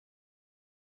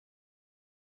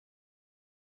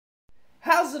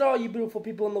How's it all, you beautiful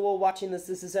people in the world watching this?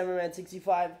 This is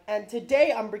Everman65, and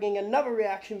today I'm bringing another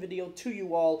reaction video to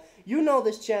you all. You know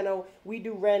this channel, we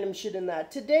do random shit in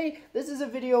that. Today, this is a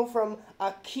video from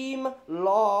Akeem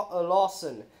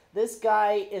Lawson. This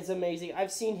guy is amazing.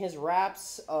 I've seen his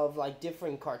raps of like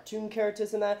different cartoon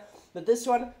characters and that, but this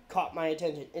one caught my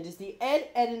attention. It is the Ed,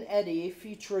 and Eddie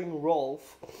featuring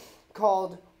Rolf,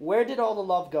 called Where Did All the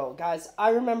Love Go? Guys, I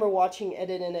remember watching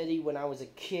Ed, and Eddie when I was a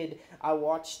kid. I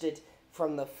watched it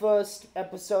from the first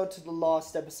episode to the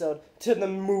last episode to the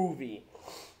movie.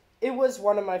 It was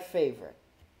one of my favorite.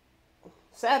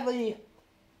 Sadly,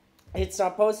 it's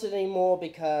not posted anymore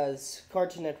because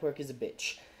Cartoon Network is a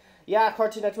bitch. Yeah,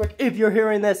 Cartoon Network, if you're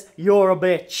hearing this, you're a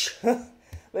bitch.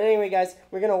 But anyway, guys,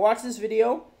 we're gonna watch this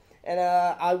video, and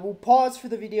I will pause for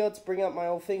the video to bring up my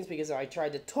old things because I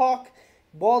tried to talk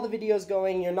while the video's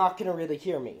going. You're not gonna really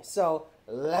hear me. So,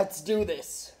 let's do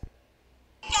this.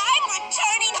 I'm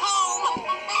returning home!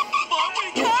 But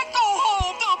we can't go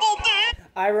home, Double D!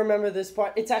 I remember this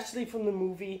part. It's actually from the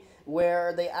movie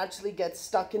where they actually get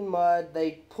stuck in mud.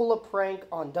 They pull a prank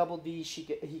on Double D.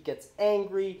 He gets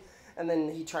angry, and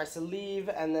then he tries to leave,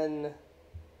 and then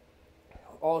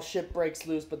all shit breaks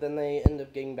loose, but then they end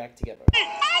up getting back together. I'd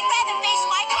rather face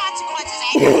my consequences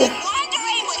angry than wander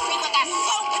aimlessly with a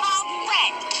so-called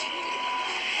friend!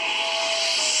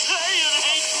 Say it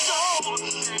ain't so!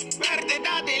 Where did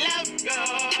all the love go?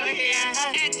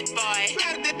 Yeah, it's boy.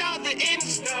 Where did all the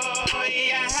ends go?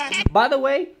 Yeah. By the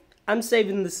way, I'm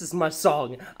saving this as my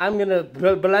song. I'm gonna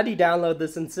bloody download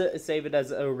this and save it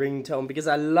as a ringtone because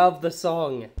I love the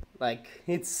song. Like,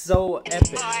 it's so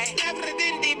epic.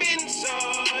 Everything they've been so,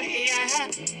 yeah.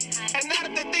 And none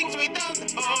of the things we done,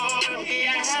 oh,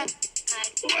 yeah.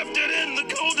 Left it in the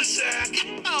cul-de-sac.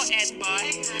 Oh, Ed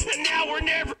boy. And now we're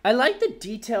never. I like the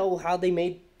detail how they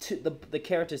made the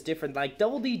characters different. Like,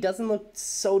 Double D doesn't look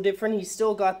so different. He's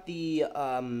still got the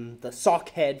sock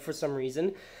head for some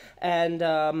reason. And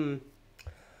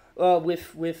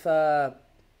with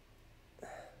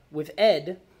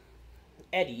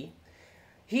Eddie,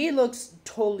 he looks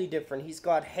totally different. He's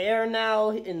got hair now.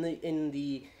 In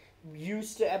the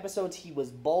used to episodes, he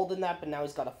was bald in that, but now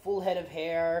he's got a full head of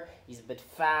hair. He's a bit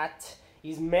fat.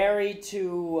 He's married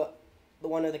to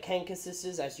one of the Kenka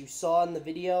sisters, as you saw in the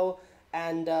video.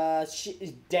 And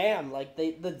damn, like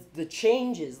the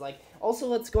changes. Like, also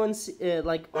let's go and see,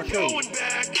 like, we're going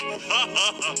back.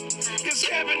 Cause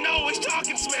Kevin always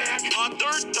talking smack on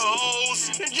dirt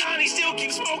toes, and Johnny still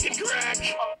keeps smoking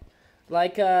crack.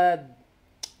 Like,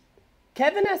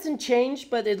 Kevin hasn't changed,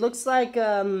 but it looks like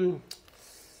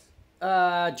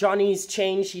Johnny's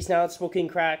changed. He's now smoking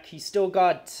crack. He's still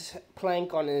got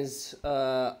plank on his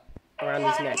around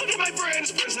his neck. Look at my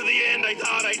friends, press to the end. I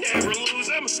thought I'd never lose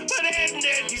him, but Ed,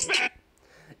 he's back.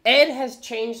 Ed has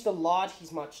changed a lot.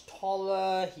 He's much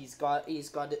taller. He's got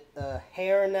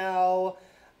hair now.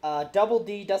 Double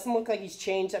D doesn't look like he's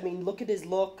changed. I mean, look at his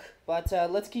look. But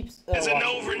let's keep. As an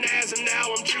over Naz, and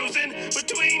now I'm choosing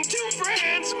between two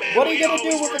friends. Man, what are you gonna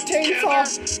do with the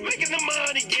chainsaw? Making the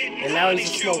money, getting and now he's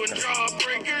a smoker.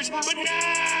 Jawbreakers, but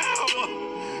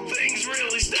now things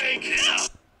really stink.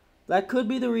 That could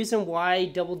be the reason why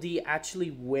Double D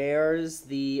actually wears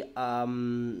the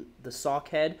sock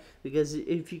head, because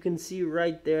if you can see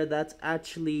right there, that's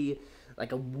actually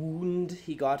like a wound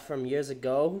he got from years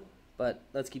ago. But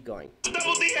let's keep going.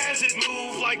 Double D has it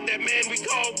move like that man we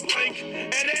call Blank,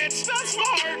 and Ed's not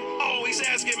smart. Always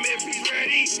ask him if he's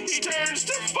ready. He turns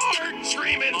to fart,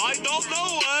 screaming, I don't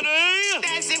know, Eddie.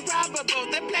 That's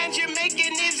improbable. The plans you're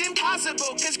making is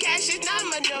impossible, cause cash is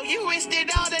nominal. You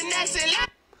wasted all the nestle.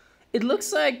 It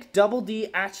looks like Double D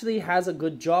actually has a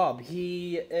good job.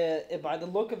 He, by the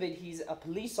look of it, he's a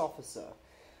police officer.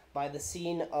 By the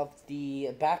scene of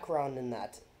the background in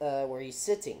that, where he's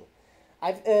sitting.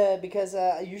 Because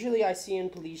usually I see in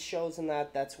police shows and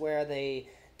that's where they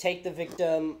take the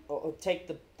victim, or take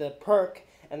the perk,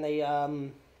 and they, how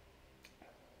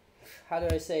do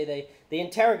I say, they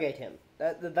interrogate him.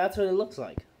 That's what it looks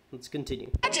like. Let's continue.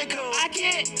 I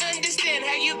can't understand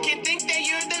how you can think that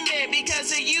you're the man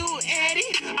because of you,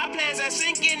 Eddie. Our plans are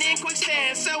sinking in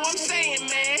quicksand, so I'm saying,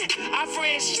 man, our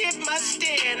friendship must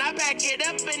stand. I pack it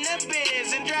up in the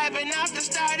Benz and driving out to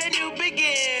start a new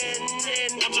beginning.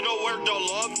 Want to know where the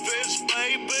love is,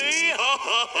 baby?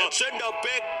 Send a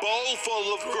big bowl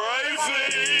full of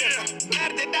gravy. Where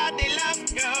did all the love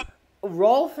go?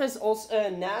 Rolf has also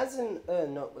Naz and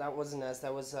no, that wasn't Naz.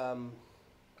 That was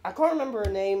I can't remember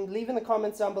her name. Leave in the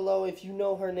comments down below if you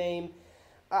know her name.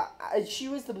 She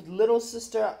was the little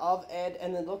sister of Ed,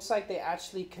 and it looks like they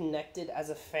actually connected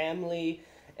as a family.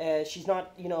 She's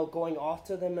not, going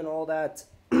after them and all that.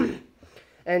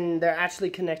 and they're actually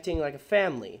connecting like a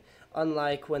family.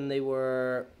 Unlike when they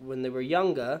were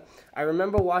younger. I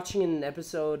remember watching in an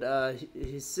episode,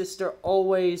 his sister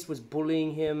always was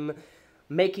bullying him,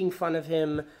 making fun of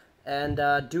him,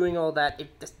 and doing all that.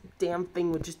 This damn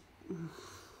thing would just.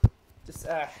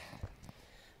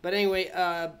 But anyway,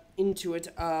 into it.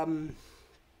 Oh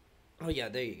yeah,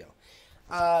 there you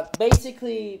go.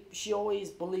 Basically, she always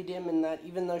bullied him, and that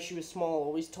even though she was small,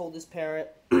 always told his parent,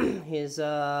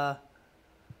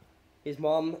 his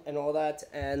mom and all that,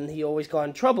 and he always got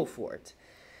in trouble for it.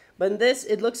 But in this,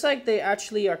 it looks like they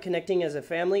actually are connecting as a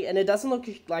family, and it doesn't look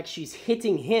like she's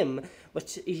hitting him,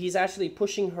 but he's actually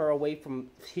pushing her away from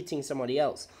hitting somebody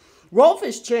else. Rolf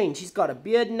has changed. He's got a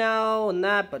beard now and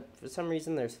that, but for some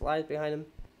reason there's flies behind him.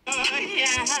 Looks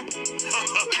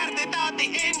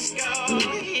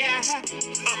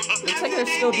like they're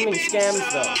still doing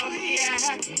scams though.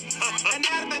 And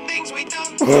other things we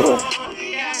don't know,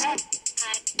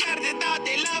 where did all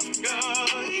the love go,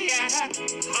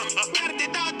 where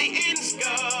did all the ends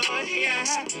go,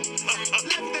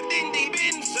 left it in the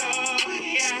bin, so,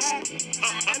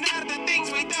 and other things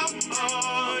we don't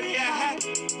know,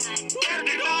 where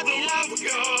did all the love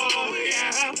go,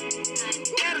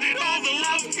 where did all the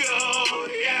love go,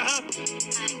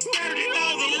 where did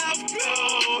all the love go,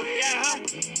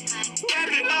 where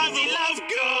did all the love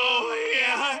go,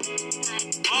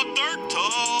 Other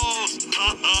toes.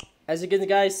 As you can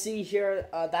guys see here,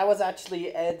 that was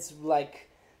actually Ed's like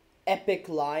epic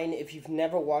line if you've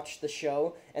never watched the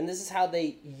show, and this is how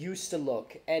they used to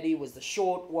look. Eddie was the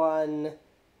short one,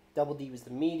 Double D was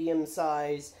the medium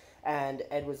size, and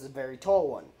Ed was the very tall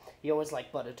one. He always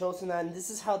liked butter toast and that, and this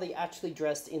is how they actually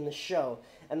dressed in the show.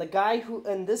 And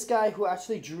this guy who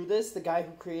actually drew this, the guy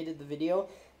who created the video,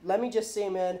 let me just say,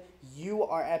 man, you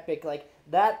are epic. Like,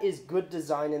 that is good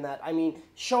design in that. I mean,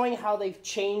 showing how they've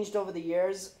changed over the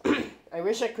years. I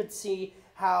wish I could see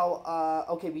how,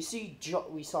 okay, we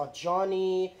saw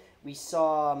Johnny, we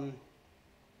saw,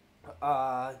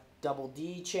 Double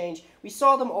D change. We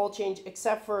saw them all change,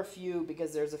 except for a few,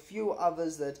 because there's a few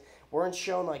others that weren't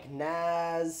shown, like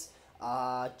Naz,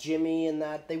 Jimmy and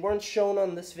that. They weren't shown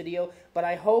on this video, but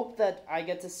I hope that I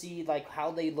get to see, like, how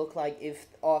they look like if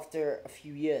after a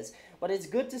few years. But it's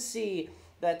good to see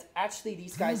that actually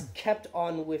these guys kept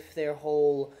on with their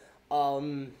whole,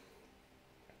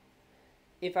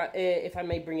 if I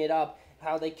may bring it up,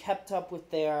 how they kept up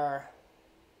with their...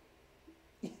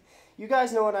 You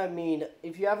guys know what I mean.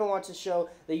 If you haven't watched the show,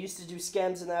 they used to do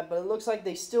scams and that, but it looks like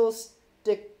they still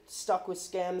stuck with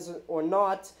scams or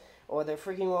not, or they're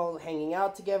freaking well hanging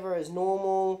out together as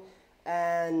normal,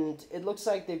 and it looks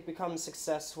like they've become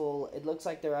successful. It looks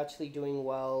like they're actually doing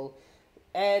well.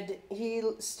 Ed, he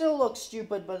still looks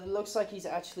stupid, but it looks like he's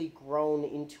actually grown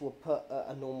into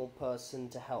a normal person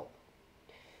to help.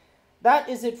 That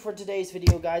is it for today's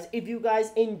video, guys. If you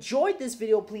guys enjoyed this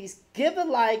video, please give a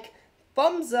like,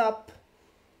 thumbs up,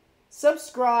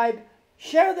 subscribe,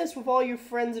 share this with all your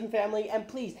friends and family, and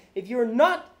please, if you're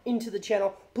not into the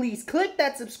channel, please click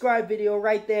that subscribe video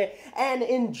right there and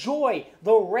enjoy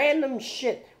the random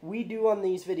shit we do on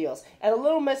these videos. And a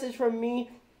little message from me,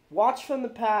 watch from the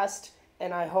past,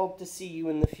 and I hope to see you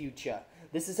in the future.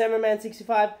 This is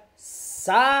Hammerman65,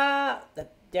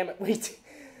 damn it, wait.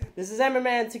 This is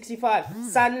Hammerman65,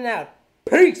 signing out.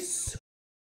 Peace!